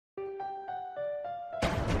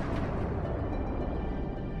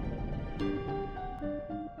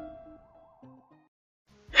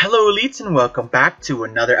Hello elites and welcome back to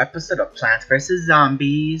another episode of Plants vs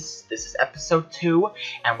Zombies. This is episode 2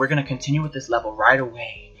 and we're going to continue with this level right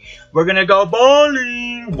away. We're going to go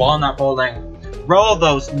bowling! Well, not bowling. Roll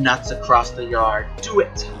those nuts across the yard. Do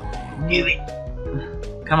it! Do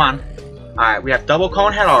it! Come on. Alright, we have double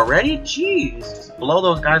cone head already? Jeez, just blow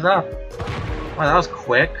those guys up. Wow, that was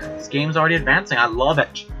quick. This game's already advancing. I love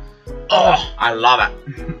it. Oh, I love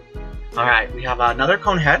it. Alright, we have another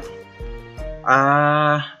cone head.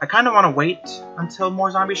 I kind of want to wait until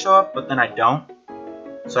more zombies show up, but then I don't.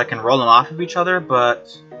 So I can roll them off of each other,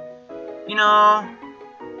 but, you know,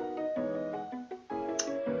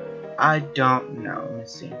 I don't know. Let me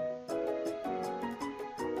see.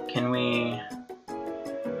 Can we...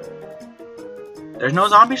 There's no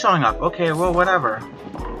zombie showing up. Okay, well, whatever.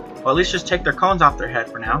 Well, at least just take their cones off their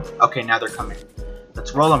head for now. Okay, now they're coming.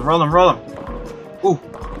 Let's roll them, roll them, roll them. Ooh,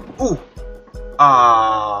 ooh.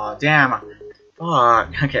 Aw, damn.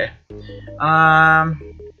 Fuck. Okay.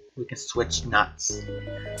 We can switch nuts.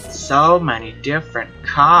 So many different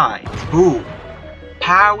kinds. Ooh.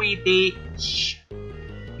 Powie bitch.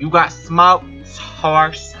 You got smoked,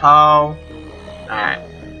 horse hoe. Alright.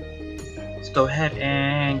 Let's go ahead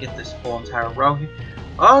and get this whole entire row here.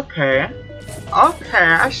 Okay. Okay,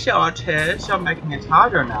 I show it is. You're making it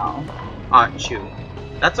harder now, aren't you?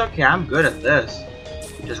 That's okay, I'm good at this.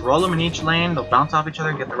 Just roll them in each lane, they'll bounce off each other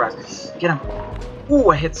and get the rest. Get them. Ooh,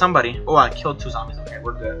 I hit somebody. Oh, I killed 2 zombies. Okay,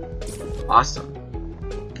 we're good. Awesome.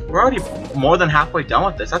 We're already more than halfway done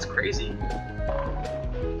with this. That's crazy.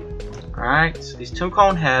 Alright, so these 2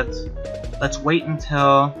 cone heads. Let's wait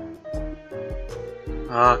until...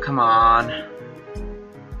 come on.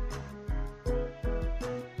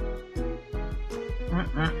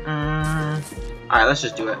 Alright, let's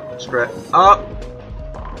just do it. Screw it. Oh!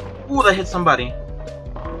 Ooh, that hit somebody.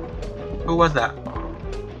 Who was that?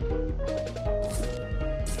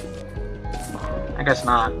 I guess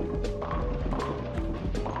not.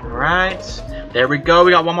 Alright. There we go.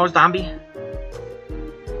 We got one more zombie.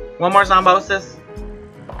 One more zombosis.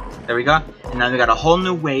 There we go. And then we got a whole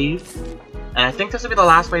new wave. And I think this will be the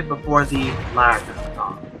last wave before the flag is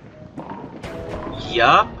gone.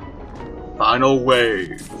 Yup. Final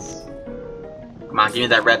wave. Come on, give me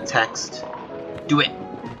that red text. Do it.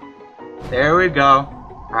 There we go.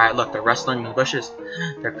 Alright, look, they're wrestling in the bushes.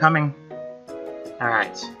 They're coming.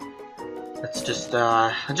 Alright. Let's just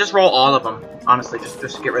roll all of them. Honestly,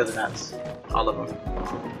 just get rid of the nuts. All of them.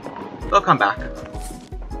 They'll come back.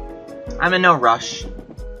 I'm in no rush.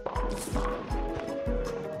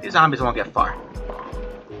 These zombies won't get far.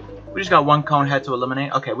 We just got 1 cone head to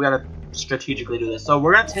eliminate. Okay, we gotta strategically do this. So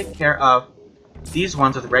we're gonna take care of these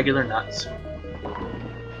ones with regular nuts.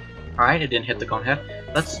 Alright, it didn't hit the cone head.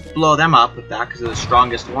 Let's blow them up with that because they're the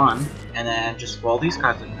strongest one. And then just roll these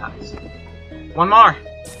guys with nuts. One more!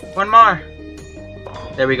 One more!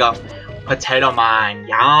 There we go. Potato mine.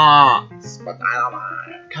 Yes! Potato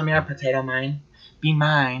mine. Come here, potato mine. Be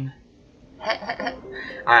mine.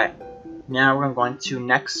 Alright. Now we're going to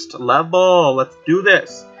next level. Let's do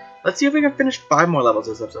this. Let's see if we can finish 5 more levels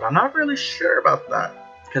this episode. I'm not really sure about that.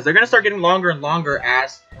 Because they're going to start getting longer and longer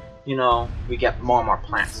as, you know, we get more and more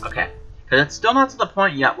plants. Okay. Because it's still not to the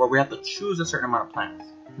point yet where we have to choose a certain amount of plants.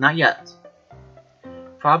 Not yet.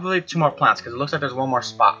 Probably 2 more plants, because it looks like there's 1 more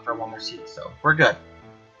spot for 1 more seed, so we're good.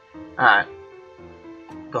 Alright.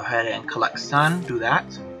 Go ahead and collect sun, do that.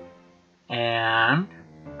 And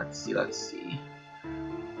let's see.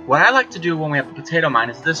 What I like to do when we have the potato mine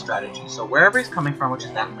is this strategy. So wherever he's coming from, which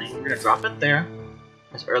is that lane, we're going to drop it there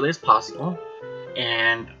as early as possible.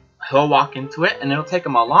 And he'll walk into it, and it'll take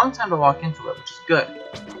him a long time to walk into it, which is good.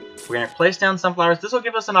 We're going to place down sunflowers. This will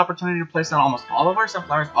give us an opportunity to place down almost all of our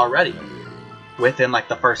sunflowers already within like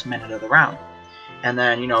the first minute of the round. And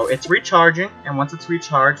then, you know, it's recharging, and once it's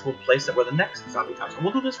recharged, we'll place it where the next zombie comes. So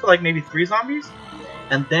we'll do this for like maybe 3 zombies,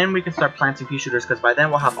 and then we can start planting pea shooters, because by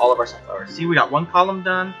then we'll have all of our sunflowers. See, we got 1 column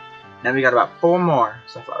done, then we got about 4 more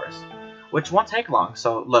sunflowers, which won't take long.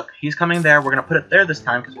 So look, he's coming there. We're going to put it there this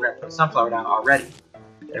time, because we're going to put a sunflower down already.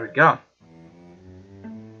 There we go.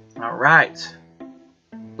 Alright.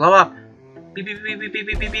 Blow up. Beep, beep, beep, beep, beep,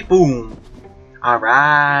 beep, beep, beep, boom.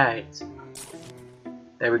 Alright.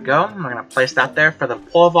 There we go. We're going to place that there for the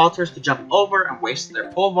pole vaulters to jump over and waste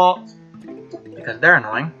their pole vault, because they're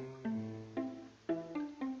annoying.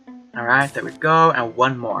 Alright, there we go. And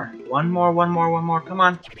 1 more. 1 more. Come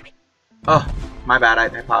on. Oh, my bad.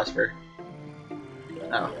 I paused for...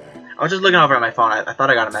 Oh. I was just looking over at my phone. I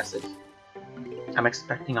thought I got a message. I'm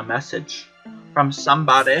expecting a message from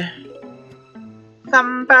somebody.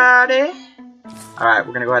 Alright,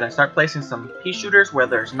 we're going to go ahead and start placing some pea shooters where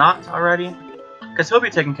there's not already. Because he'll be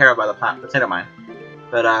taken care of by the potato mine.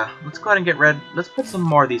 But let's go ahead and get rid. Let's put some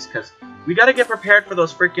more of these because we gotta get prepared for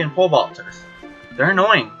those freaking pole vaulters. They're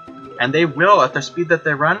annoying, and they will at the speed that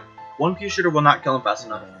they run. One pea shooter will not kill them fast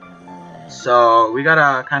enough. So we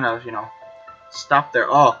gotta kind of, you know, stop there.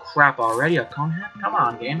 Oh crap! Already a cone head? Come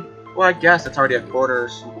on, game. Well, I guess it's already a quarter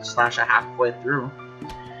slash a halfway through.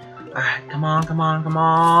 Alright, come on, come on, come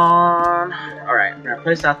on. Alright, we're gonna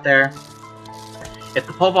place that there. If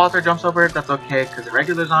the pole vaulter jumps over it, that's okay, because a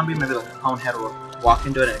regular zombie, maybe like a cone head, will walk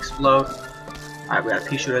into it and explode. Alright, we got a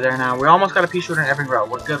pea shooter there now. We almost got a pea shooter in every row.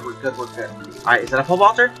 We're good, we're good, we're good. Alright, is that a pole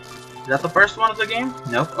vaulter? Is that the first one of the game?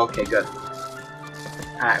 Nope. Okay, good.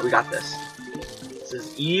 Alright, we got this. This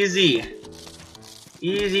is easy.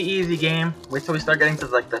 Easy, easy game. Wait till we start getting to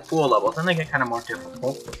like the pool levels, then they get kind of more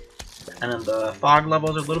difficult. And then the fog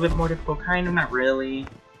levels are a little bit more difficult, kind of, not really.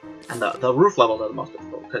 And the roof levels are the most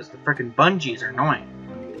difficult, because the freaking bungees are annoying.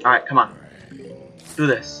 Alright, come on. Do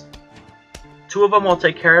this. 2 of them will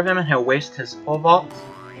take care of him, and he'll waste his pole vault.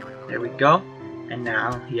 There we go. And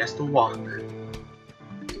now he has to walk.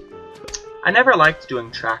 I never liked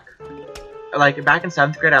doing track. Like, back in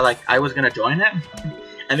 7th grade, I was gonna join it.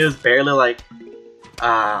 And it was barely, like,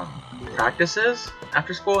 practices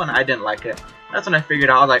after school, and I didn't like it. That's when I figured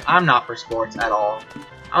out, I was like, I'm not for sports at all.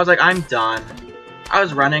 I was like, I'm done. I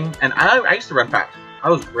was running, and I used to run fast. I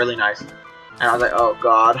was really nice. And I was like, oh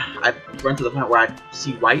god. I run to the point where I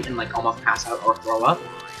see white and like almost pass out or throw up.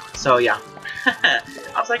 So yeah.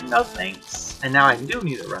 I was like, no thanks. And now I do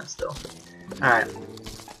need to run still. Alright.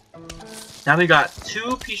 Now we got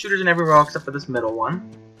 2 pea shooters in every row except for this middle one.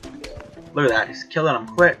 Look at that. He's killing them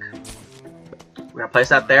quick. We're gonna place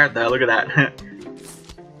that there. Look at that.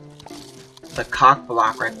 The cock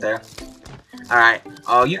block right there. Alright.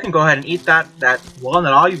 Oh, you can go ahead and eat that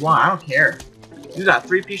walnut all you want. I don't care. You got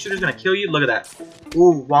 3 pea shooters gonna kill you? Look at that.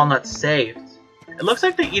 Ooh, walnut saved. It looks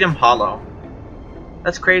like they eat him hollow.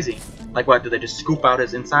 That's crazy. Like what, do they just scoop out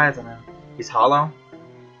his insides and then he's hollow?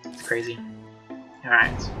 It's crazy.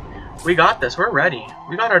 Alright. We got this. We're ready.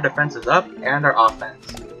 We got our defenses up and our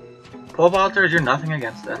offense. Pole vaulters, you're nothing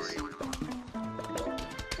against this.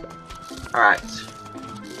 Alright.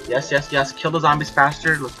 Yes, yes, yes. Kill the zombies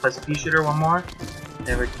faster. Let's place a pea shooter one more.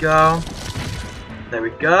 There we go. There we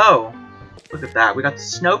go. Look at that. We got the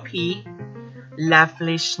snow pea.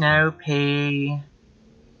 Lovely snow pea.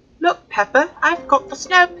 Look, Pepper, I've got the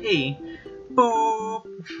snow pea.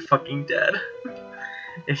 Boop. Fucking dead.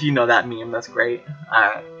 If you know that meme, that's great.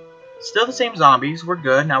 Alright. Still the same zombies. We're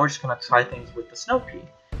good. Now we're just gonna try things with the snow pea.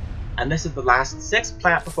 And this is the last 6th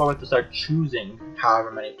plant before we have to start choosing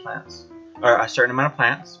however many plants. Or a certain amount of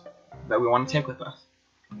plants that we want to take with us.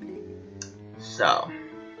 So.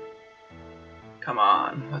 Come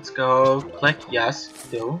on. Let's go. Click. Yes.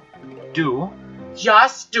 Do. Do.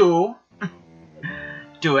 Just do.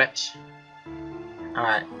 Do it.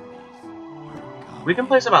 Alright. We can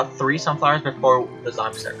place about 3 sunflowers before the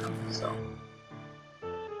zombies start coming, so.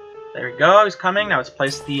 There we go, he's coming. Now let's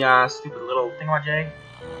place the stupid little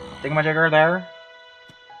thingamajigger there.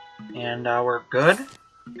 And we're good.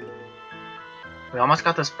 We almost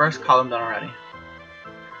got this first column done already.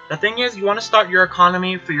 The thing is, you want to start your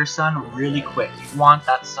economy for your sun really quick. You want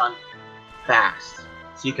that sun fast,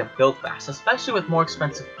 so you can build fast, especially with more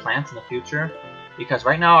expensive plants in the future. Because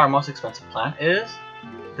right now, our most expensive plant is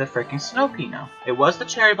the freaking snow pea now. It was the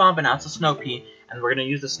cherry bomb, but now it's the snow pea, and we're going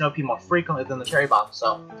to use the snow pea more frequently than the cherry bomb.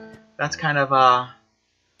 So that's kind of a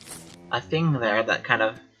thing there that kind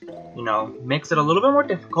of, you know, makes it a little bit more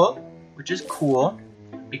difficult, which is cool,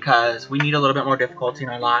 because we need a little bit more difficulty in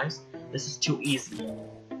our lives. This is too easy.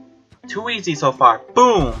 Too easy so far.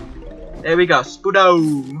 Boom! There we go.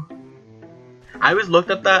 Spudo! I always looked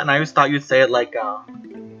at that and I always thought you'd say it like,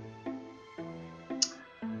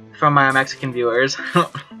 from my Mexican viewers.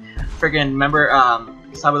 Friggin' remember,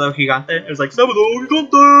 Sábado Gigante? It was like, Sábado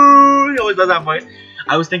Gigante! He always does that voice.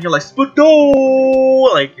 I was thinking like,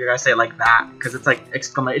 Spudo! Like, you're gonna say it like that. Because it's like,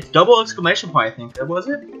 it's double exclamation point, I think. Was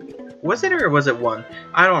it? Was it or was it one?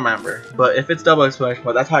 I don't remember. But if it's double exclamation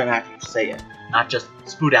point, that's how I actually say it. Not just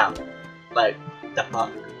spoot out. Like, the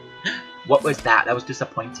fuck? What was that? That was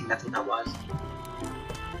disappointing. That's what that was.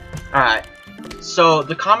 Alright. So,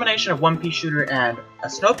 the combination of 1 pea shooter and a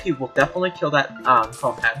snow pea will definitely kill that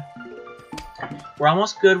foam head. We're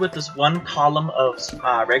almost good with this 1 column of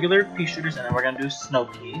regular pea shooters, and then we're gonna do snow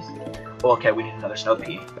peas. Oh, okay, we need another snow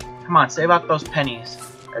pea. Come on, save up those pennies.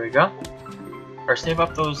 There we go. Or save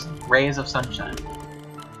up those rays of sunshine.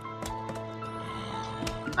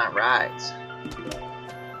 Alright.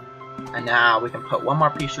 And now we can put 1 more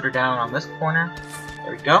pea shooter down on this corner.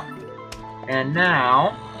 There we go. And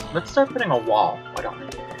now, let's start putting a wall. Why don't we?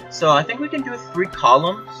 So I think we can do 3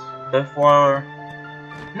 columns before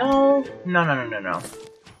No.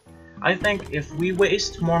 I think if we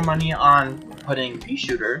waste more money on putting pea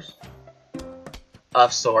shooters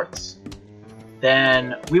of sorts,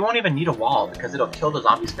 then we won't even need a wall because it'll kill the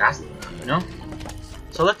zombies faster, you know?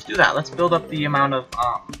 So let's do that. Let's build up the amount of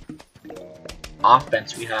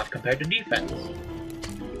offense we have compared to defense.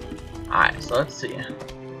 Alright, so let's see.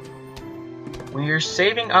 We're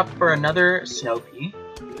saving up for another snow pea.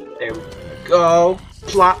 There we go.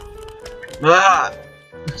 Plop. Ah!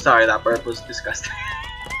 Sorry, that burp was disgusting.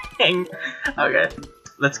 Okay,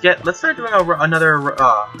 let's start doing another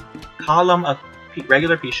column of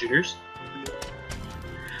regular pea shooters.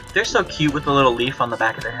 They're so cute with the little leaf on the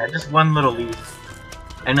back of their head, just one little leaf.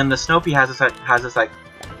 And then the snow pea has this like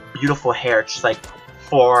beautiful hair, just like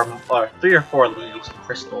 3 or 4 leaves,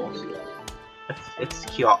 crystals. It's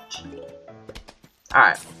cute.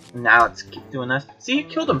 Alright, now let's keep doing this. See, you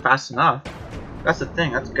killed him fast enough. That's the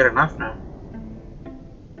thing, that's good enough now.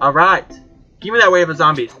 Alright, give me that wave of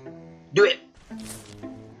zombies. Do it!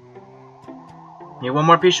 Need one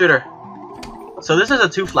more pea shooter. So this is a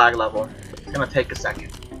 2 flag level. It's gonna take a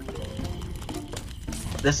second.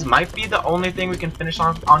 This might be the only thing we can finish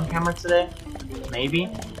on camera today. Maybe.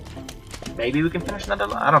 Maybe we can finish another.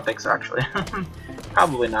 I don't think so, actually.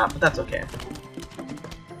 Probably not, but that's okay.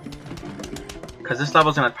 Because this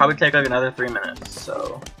level's gonna probably take like another 3 minutes.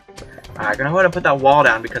 So, alright, gonna go ahead and put that wall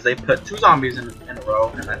down because they put 2 zombies in a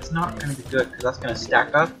row, and that's not gonna be good because that's gonna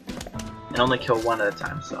stack up and only kill one at a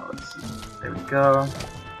time. So let's see. There we go.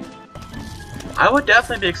 I would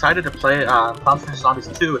definitely be excited to play Plants vs Zombies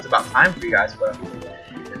 2. It's about time for you guys, but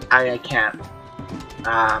I can't.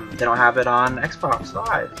 They don't have it on Xbox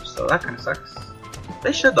Live, so that kind of sucks.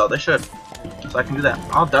 They should though. They should. So I can do that.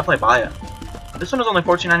 I'll definitely buy it. This one is only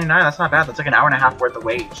 $14.99. That's not bad. That's like an hour and a half worth of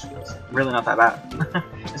wage. It's really not that bad.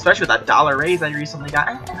 Especially with that $1 raise that you recently got.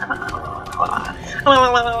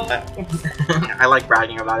 I like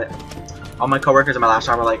bragging about it. All my coworkers in my last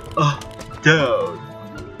job were like, "Oh, dude."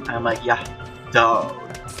 And I'm like, "Yeah, dude."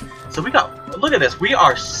 So we got. Look at this. We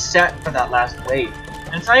are set for that last wave,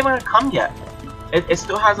 and it's not even gonna come yet. It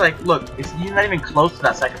still has like, look, it's not even close to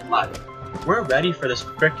that second flag. We're ready for this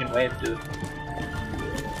frickin' wave, dude.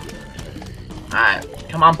 Alright,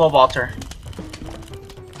 come on, pole vaulter.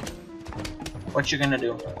 What you gonna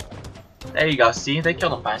do? There you go, see? They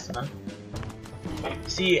killed him fast enough.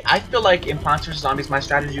 See, I feel like in Plants vs Zombies, my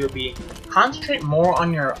strategy would be concentrate more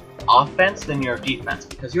on your offense than your defense,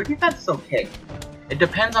 because your defense is okay. It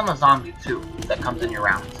depends on the zombie, too, that comes in your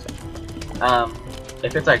rounds.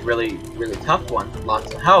 If it's like really tough one,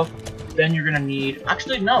 lots of health, then you're gonna need.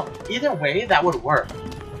 Actually, no. Either way, that would work.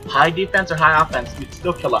 High defense or high offense, you'd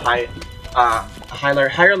still kill a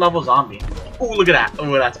higher level zombie. Ooh, look at that.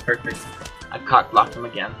 Oh, that's perfect. I cock blocked him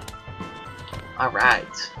again. All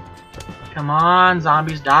right. Come on,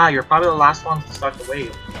 zombies, die. You're probably the last ones to start the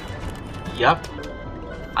wave. Yep.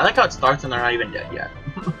 I like how it starts and they're not even dead yet.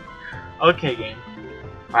 Okay, game.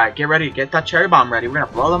 All right, get ready. Get that cherry bomb ready. We're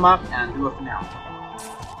gonna blow them up and do a finale.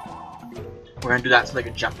 We're gonna do that so they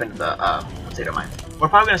can jump into the potato mine. We're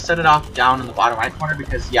probably gonna set it off down in the bottom right corner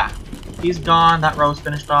because yeah, he's gone. That row's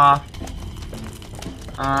finished off.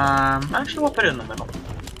 Actually, we'll put it in the middle.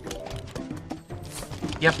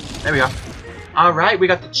 Yep, there we go. All right, we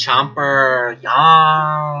got the chomper.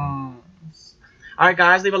 Yum. All right,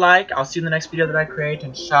 guys, leave a like. I'll see you in the next video that I create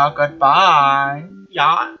and shout goodbye.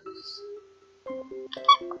 Yeah.